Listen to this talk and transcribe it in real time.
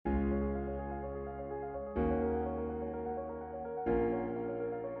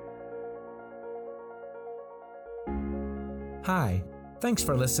Hi, thanks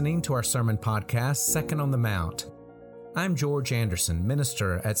for listening to our sermon podcast, Second on the Mount. I'm George Anderson,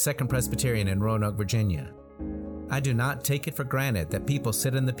 minister at Second Presbyterian in Roanoke, Virginia. I do not take it for granted that people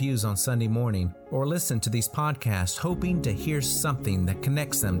sit in the pews on Sunday morning or listen to these podcasts hoping to hear something that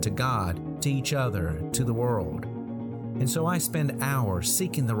connects them to God, to each other, to the world. And so I spend hours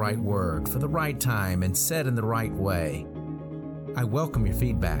seeking the right word for the right time and said in the right way. I welcome your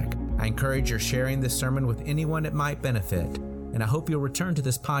feedback. I encourage your sharing this sermon with anyone it might benefit, and I hope you'll return to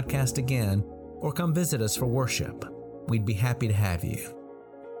this podcast again or come visit us for worship. We'd be happy to have you.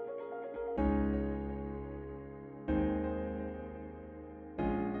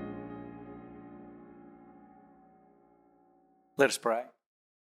 Let us pray.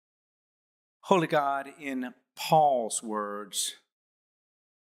 Holy God, in Paul's words,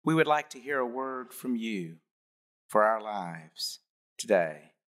 we would like to hear a word from you for our lives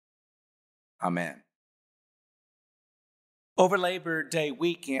today. Amen. Over Labor Day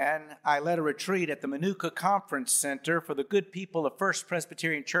weekend, I led a retreat at the Manuka Conference Center for the good people of First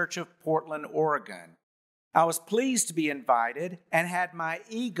Presbyterian Church of Portland, Oregon. I was pleased to be invited and had my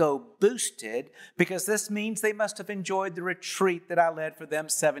ego boosted because this means they must have enjoyed the retreat that I led for them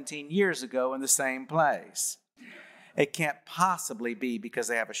 17 years ago in the same place. It can't possibly be because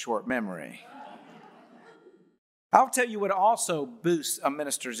they have a short memory. I'll tell you what also boosts a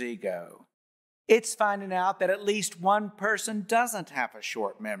minister's ego. It's finding out that at least one person doesn't have a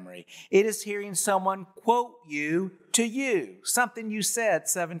short memory. It is hearing someone quote you to you, something you said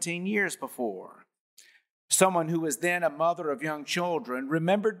 17 years before. Someone who was then a mother of young children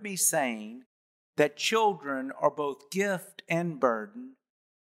remembered me saying that children are both gift and burden,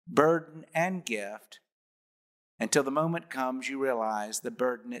 burden and gift, until the moment comes you realize the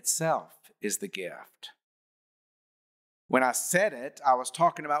burden itself is the gift. When I said it, I was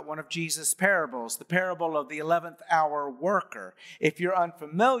talking about one of Jesus' parables, the parable of the 11th hour worker. If you're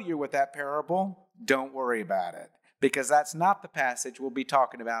unfamiliar with that parable, don't worry about it, because that's not the passage we'll be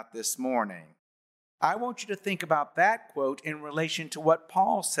talking about this morning. I want you to think about that quote in relation to what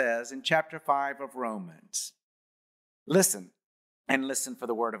Paul says in chapter 5 of Romans. Listen, and listen for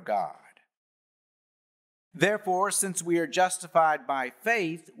the word of God. Therefore, since we are justified by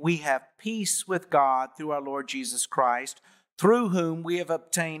faith, we have peace with God through our Lord Jesus Christ, through whom we have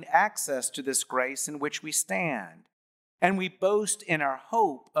obtained access to this grace in which we stand. And we boast in our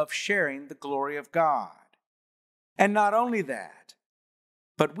hope of sharing the glory of God. And not only that,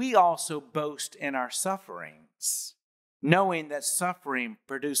 but we also boast in our sufferings, knowing that suffering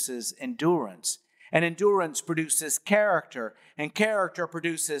produces endurance, and endurance produces character, and character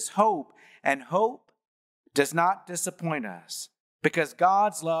produces hope, and hope does not disappoint us, because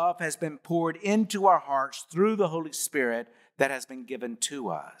God's love has been poured into our hearts through the Holy Spirit that has been given to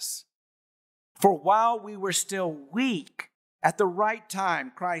us. For while we were still weak, at the right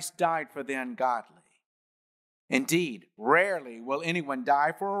time Christ died for the ungodly. Indeed, rarely will anyone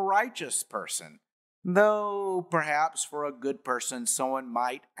die for a righteous person, though perhaps for a good person someone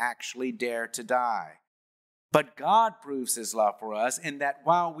might actually dare to die. But God proves his love for us in that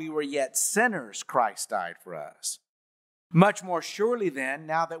while we were yet sinners, Christ died for us. Much more surely then,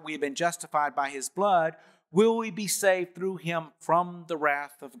 now that we have been justified by his blood, will we be saved through him from the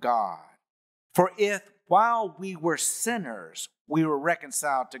wrath of God. For if while we were sinners, we were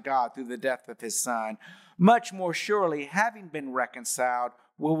reconciled to God through the death of his Son, much more surely, having been reconciled,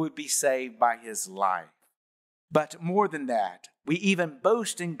 will we be saved by his life. But more than that, we even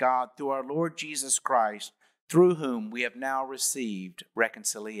boast in God through our Lord Jesus Christ, through whom we have now received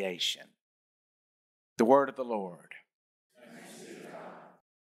reconciliation. The word of the Lord.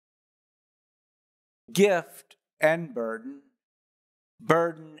 Gift and burden,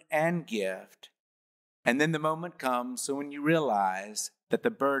 burden and gift, and then the moment comes when you realize that the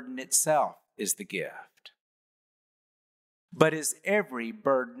burden itself is the gift. But is every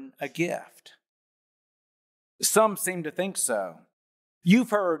burden a gift? Some seem to think so.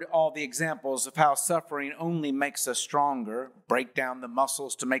 You've heard all the examples of how suffering only makes us stronger. Break down the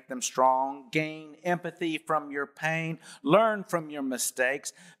muscles to make them strong. Gain empathy from your pain. Learn from your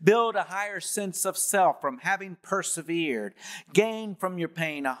mistakes. Build a higher sense of self from having persevered. Gain from your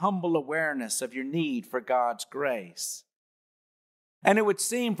pain a humble awareness of your need for God's grace. And it would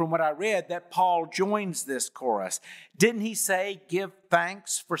seem from what I read that Paul joins this chorus. Didn't he say, give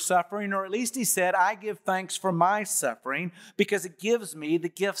thanks for suffering? Or at least he said, I give thanks for my suffering because it gives me the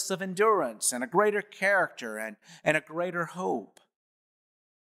gifts of endurance and a greater character and a greater hope.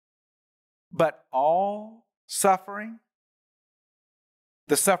 But all suffering?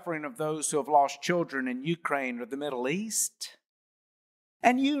 The suffering of those who have lost children in Ukraine or the Middle East?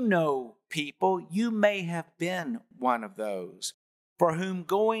 And you know people, you may have been one of those for whom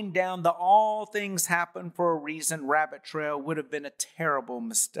going down the all things happen for a reason rabbit trail would have been a terrible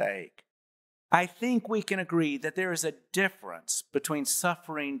mistake. I think we can agree that there is a difference between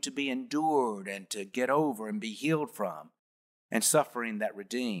suffering to be endured and to get over and be healed from, and suffering that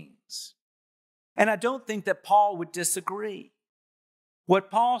redeems. And I don't think that Paul would disagree. What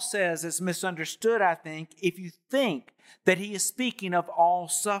Paul says is misunderstood, I think, if you think that he is speaking of all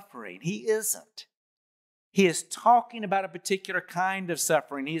suffering. He isn't. He is talking about a particular kind of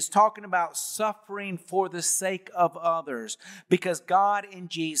suffering. He is talking about suffering for the sake of others, because God in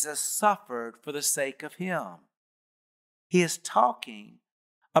Jesus suffered for the sake of him. He is talking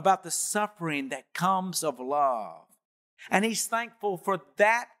about the suffering that comes of love. And he's thankful for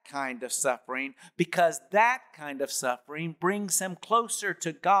that kind of suffering, because that kind of suffering brings him closer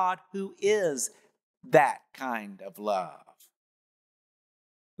to God, who is that kind of love.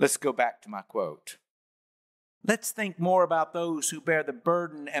 Let's go back to my quote. Let's think more about those who bear the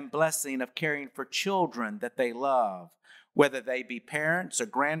burden and blessing of caring for children that they love, whether they be parents or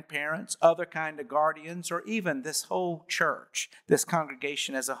grandparents, other kind of guardians, or even this whole church, this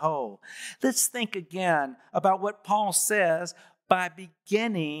congregation as a whole. Let's think again about what Paul says by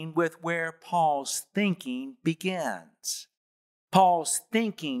beginning with where Paul's thinking begins. Paul's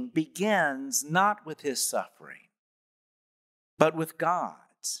thinking begins not with his suffering, but with God's.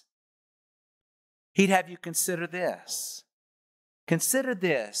 He'd have you consider this. Consider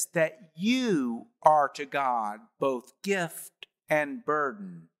this, that you are to God both gift and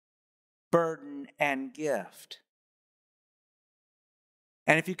burden and gift.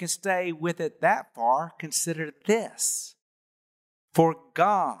 And if you can stay with it that far, consider this. For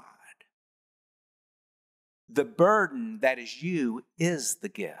God, the burden that is you is the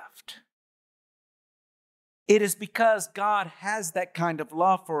gift. It is because God has that kind of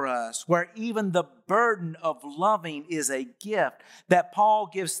love for us, where even the burden of loving is a gift, that Paul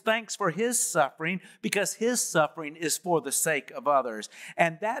gives thanks for his suffering, because his suffering is for the sake of others.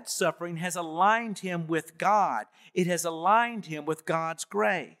 And that suffering has aligned him with God. It has aligned him with God's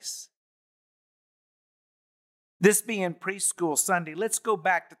grace. This being Preschool Sunday, let's go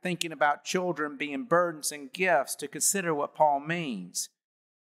back to thinking about children being burdens and gifts to consider what Paul means.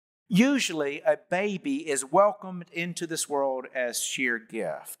 Usually, a baby is welcomed into this world as sheer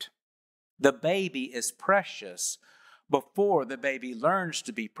gift. The baby is precious before the baby learns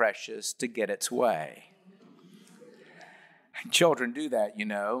to be precious to get its way. Children do that,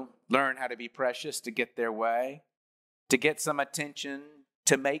 learn how to be precious to get their way, to get some attention,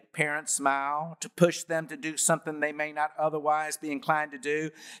 to make parents smile, to push them to do something they may not otherwise be inclined to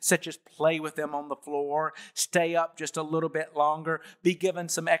do, such as play with them on the floor, stay up just a little bit longer, be given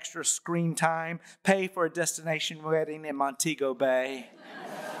some extra screen time, pay for a destination wedding in Montego Bay.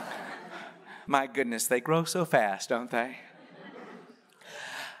 My goodness, they grow so fast, don't they?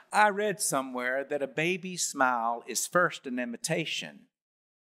 I read somewhere that a baby's smile is first an imitation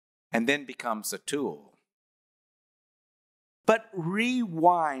and then becomes a tool. But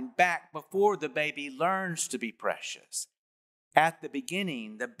rewind back before the baby learns to be precious. At the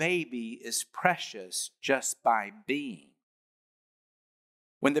beginning, the baby is precious just by being.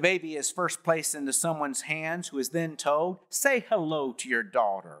 When the baby is first placed into someone's hands, who is then told, say hello to your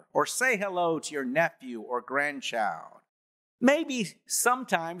daughter, or say hello to your nephew or grandchild. Maybe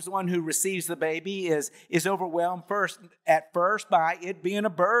sometimes the one who receives the baby is overwhelmed at first by it being a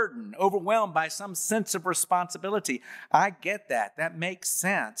burden, overwhelmed by some sense of responsibility. I get that. That makes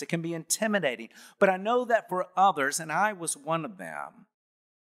sense. It can be intimidating. But I know that for others, and I was one of them,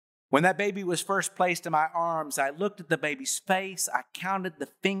 when that baby was first placed in my arms, I looked at the baby's face, I counted the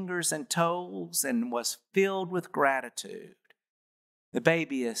fingers and toes, and was filled with gratitude. The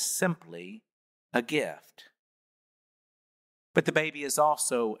baby is simply a gift. But the baby is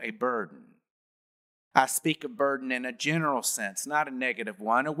also a burden. I speak of burden in a general sense, not a negative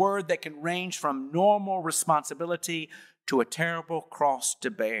one, a word that can range from normal responsibility to a terrible cross to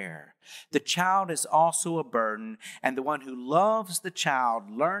bear. The child is also a burden, and the one who loves the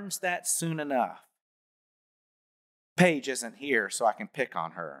child learns that soon enough. Paige isn't here, so I can pick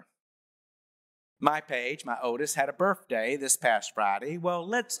on her. My Paige, my oldest, had a birthday this past Friday. Well,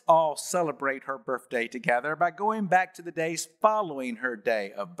 let's all celebrate her birthday together by going back to the days following her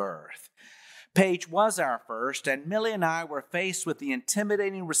day of birth. Paige was our first, and Millie and I were faced with the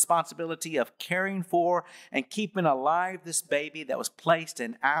intimidating responsibility of caring for and keeping alive this baby that was placed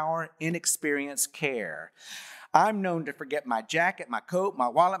in our inexperienced care. I'm known to forget my jacket, my coat, my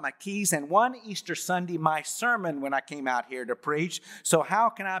wallet, my keys, and one Easter Sunday, my sermon when I came out here to preach. So how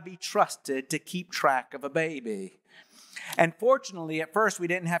can I be trusted to keep track of a baby? And fortunately, at first, we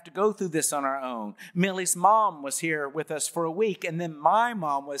didn't have to go through this on our own. Millie's mom was here with us for a week, and then my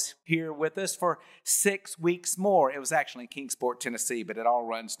mom was here with us for 6 weeks more. It was actually in Kingsport, Tennessee, but it all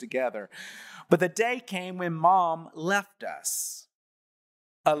runs together. But the day came when Mom left us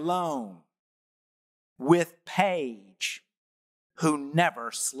alone with Paige, who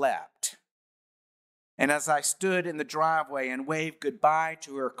never slept. And as I stood in the driveway and waved goodbye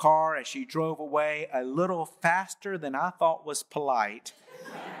to her car as she drove away a little faster than I thought was polite,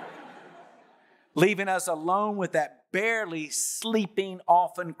 leaving us alone with that barely sleeping,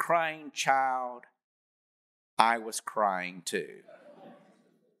 often crying child, I was crying too.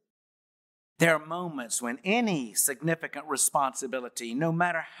 There are moments when any significant responsibility, no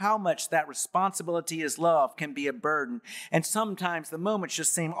matter how much that responsibility is loved, can be a burden. And sometimes the moments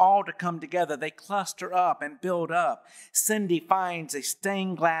just seem all to come together. They cluster up and build up. Cindy finds a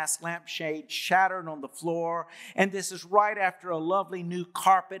stained glass lampshade shattered on the floor. And this is right after a lovely new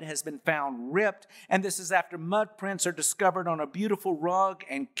carpet has been found ripped. And this is after mud prints are discovered on a beautiful rug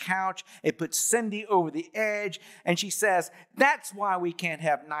and couch. It puts Cindy over the edge. And she says, "That's why we can't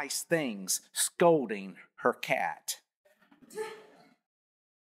have nice things," scolding her cat.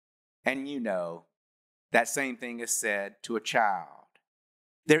 And you know, that same thing is said to a child.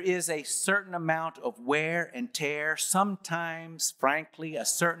 There is a certain amount of wear and tear, sometimes, frankly, a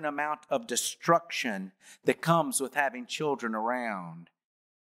certain amount of destruction that comes with having children around.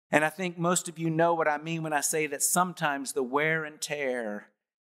 And I think most of you know what I mean when I say that sometimes the wear and tear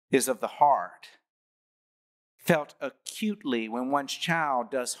is of the heart, felt acutely when one's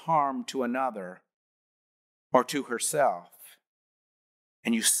child does harm to another or to herself.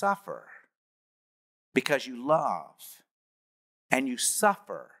 And you suffer because you love, and you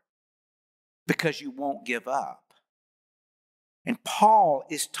suffer because you won't give up. And Paul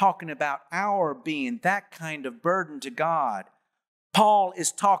is talking about our being that kind of burden to God. Paul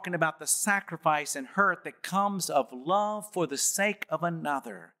is talking about the sacrifice and hurt that comes of love for the sake of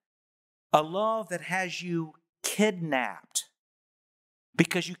another. A love that has you kidnapped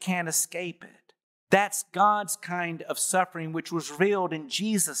because you can't escape it. That's God's kind of suffering, which was revealed in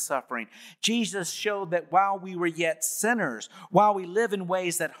Jesus' suffering. Jesus showed that while we were yet sinners, while we live in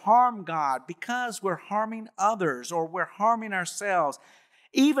ways that harm God because we're harming others or we're harming ourselves,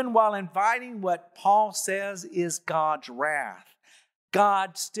 even while inviting what Paul says is God's wrath,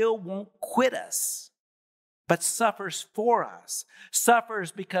 God still won't quit us, but suffers for us.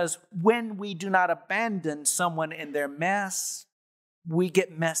 Suffers because when we do not abandon someone in their mess, we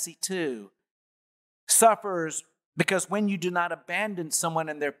get messy too. Suffers because when you do not abandon someone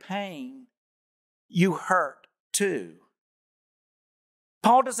in their pain, you hurt too.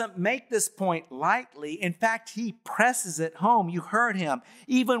 Paul doesn't make this point lightly. In fact, he presses it home. You heard him.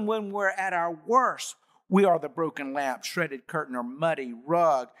 Even when we're at our worst, we are the broken lamp, shredded curtain, or muddy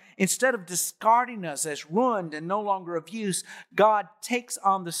rug. Instead of discarding us as ruined and no longer of use, God takes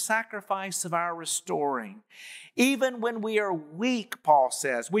on the sacrifice of our restoring. Even when we are weak, Paul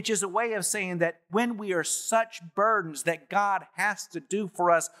says, which is a way of saying that when we are such burdens that God has to do for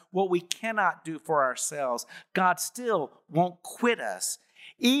us what we cannot do for ourselves, God still won't quit us.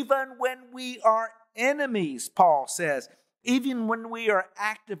 Even when we are enemies, Paul says, even when we are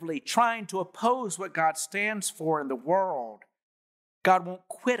actively trying to oppose what God stands for in the world, God won't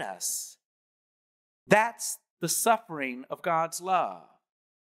quit us. That's the suffering of God's love.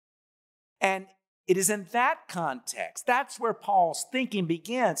 And it is in that context, that's where Paul's thinking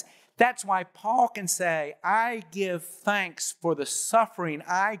begins. That's why Paul can say, I give thanks for the suffering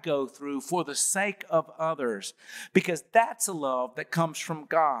I go through for the sake of others, because that's a love that comes from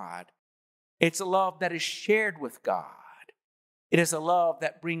God. It's a love that is shared with God. It is a love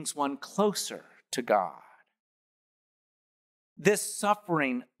that brings one closer to God. This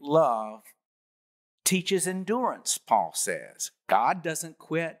suffering love teaches endurance, Paul says. God doesn't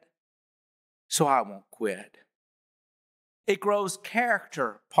quit, so I won't quit. It grows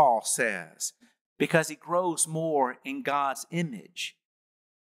character, Paul says, because he grows more in God's image.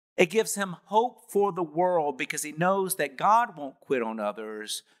 It gives him hope for the world because he knows that God won't quit on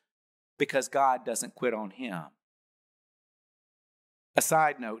others because God doesn't quit on him. A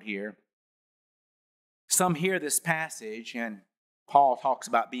side note here, some hear this passage and Paul talks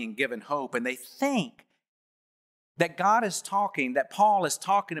about being given hope, and they think that Paul is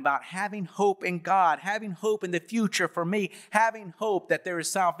talking about having hope in God, having hope in the future for me, having hope that there is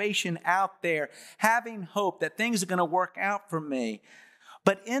salvation out there, having hope that things are going to work out for me.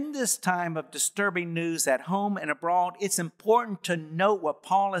 But in this time of disturbing news at home and abroad, it's important to note what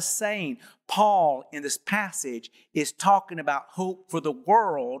Paul is saying. Paul, in this passage, is talking about hope for the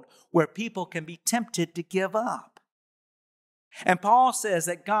world where people can be tempted to give up. And Paul says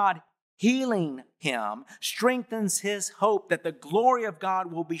that God healing him strengthens his hope that the glory of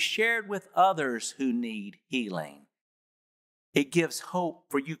God will be shared with others who need healing. It gives hope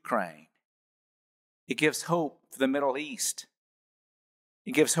for Ukraine. It gives hope for the Middle East.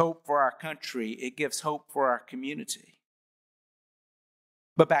 It gives hope for our country. It gives hope for our community.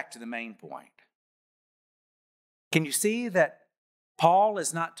 But back to the main point. Can you see that Paul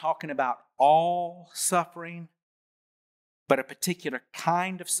is not talking about all suffering, but a particular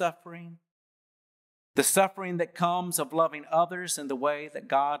kind of suffering? The suffering that comes of loving others in the way that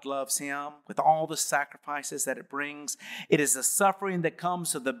God loves him, with all the sacrifices that it brings. It is the suffering that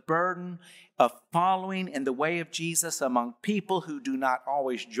comes of the burden of following in the way of Jesus among people who do not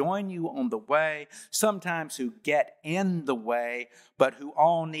always join you on the way, sometimes who get in the way, but who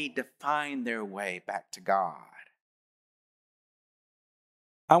all need to find their way back to God.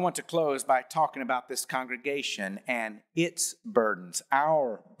 I want to close by talking about this congregation and its burdens,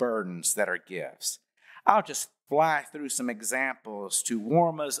 our burdens that are gifts. I'll just fly through some examples to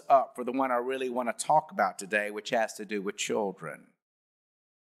warm us up for the one I really want to talk about today, which has to do with children.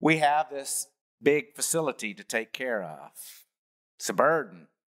 We have this big facility to take care of. It's a burden.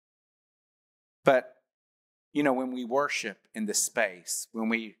 But, when we worship in this space, when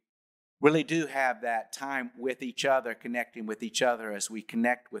we really do have that time with each other, connecting with each other as we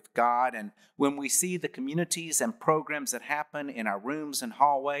connect with God, and when we see the communities and programs that happen in our rooms and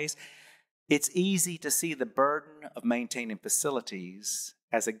hallways, it's easy to see the burden of maintaining facilities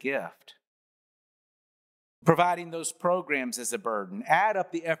as a gift. Providing those programs is a burden. Add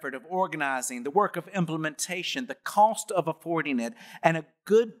up the effort of organizing, the work of implementation, the cost of affording it, and a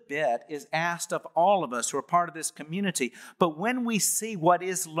good bit is asked of all of us who are part of this community. But when we see what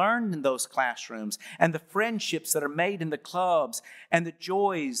is learned in those classrooms and the friendships that are made in the clubs and the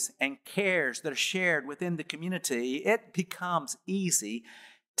joys and cares that are shared within the community, it becomes easy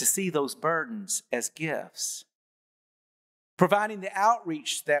to see those burdens as gifts. Providing the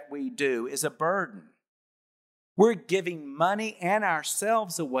outreach that we do is a burden. We're giving money and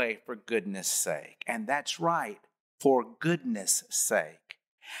ourselves away for goodness sake. And that's right, for goodness sake.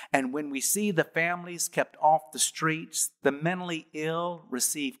 And when we see the families kept off the streets, the mentally ill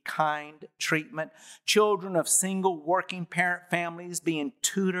receive kind treatment, children of single working parent families being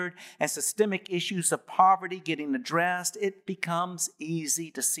tutored, and systemic issues of poverty getting addressed, it becomes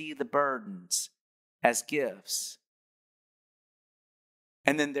easy to see the burdens as gifts.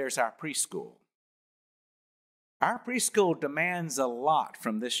 And then there's our preschool. Our preschool demands a lot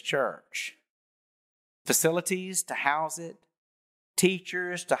from this church. Facilities to house it,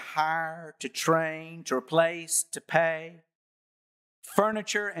 teachers to hire, to train, to replace, to pay,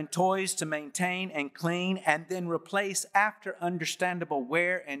 furniture and toys to maintain and clean, and then replace after understandable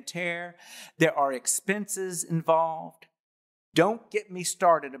wear and tear. There are expenses involved. Don't get me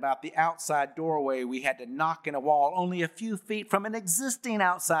started about the outside doorway we had to knock in a wall only a few feet from an existing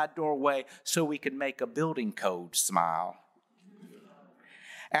outside doorway so we could make a building code smile.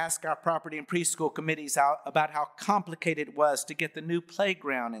 Ask our property and preschool committees about how complicated it was to get the new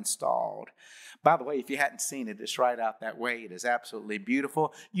playground installed. By the way, if you hadn't seen it, it's right out that way. It is absolutely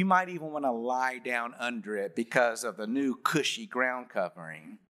beautiful. You might even want to lie down under it because of the new cushy ground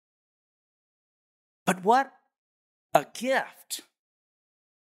covering. But what a gift,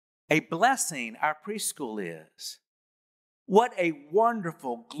 a blessing our preschool is. What a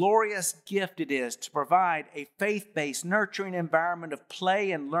wonderful, glorious gift it is to provide a faith-based, nurturing environment of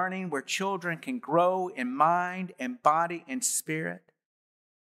play and learning where children can grow in mind and body and spirit.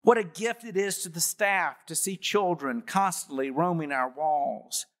 What a gift it is to the staff to see children constantly roaming our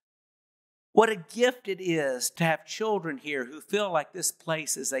walls. What a gift it is to have children here who feel like this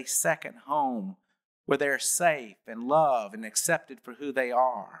place is a second home, where they're safe and loved and accepted for who they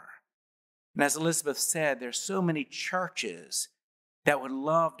are. And as Elizabeth said, there's so many churches that would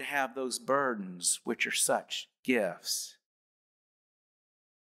love to have those burdens, which are such gifts.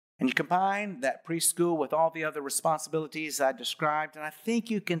 And you combine that preschool with all the other responsibilities I described, and I think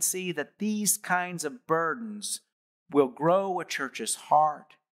you can see that these kinds of burdens will grow a church's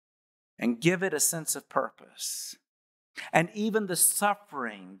heart and give it a sense of purpose. And even the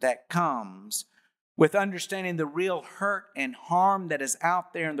suffering that comes with understanding the real hurt and harm that is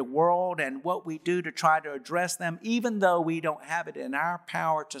out there in the world and what we do to try to address them, even though we don't have it in our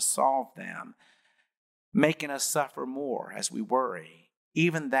power to solve them, making us suffer more as we worry.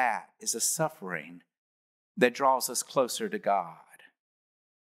 Even that is a suffering that draws us closer to God.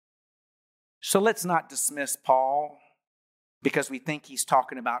 So let's not dismiss Paul because we think he's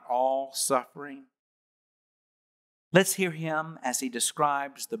talking about all suffering. Let's hear him as he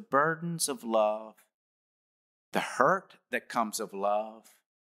describes the burdens of love the hurt that comes of love,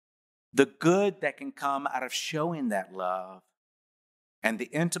 the good that can come out of showing that love, and the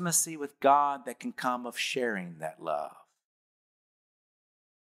intimacy with God that can come of sharing that love.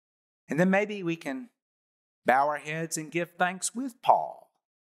 And then maybe we can bow our heads and give thanks with Paul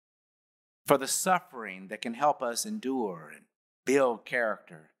for the suffering that can help us endure and build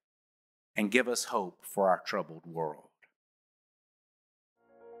character and give us hope for our troubled world.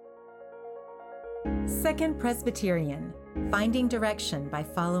 Second Presbyterian, finding direction by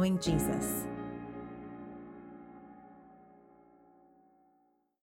following Jesus.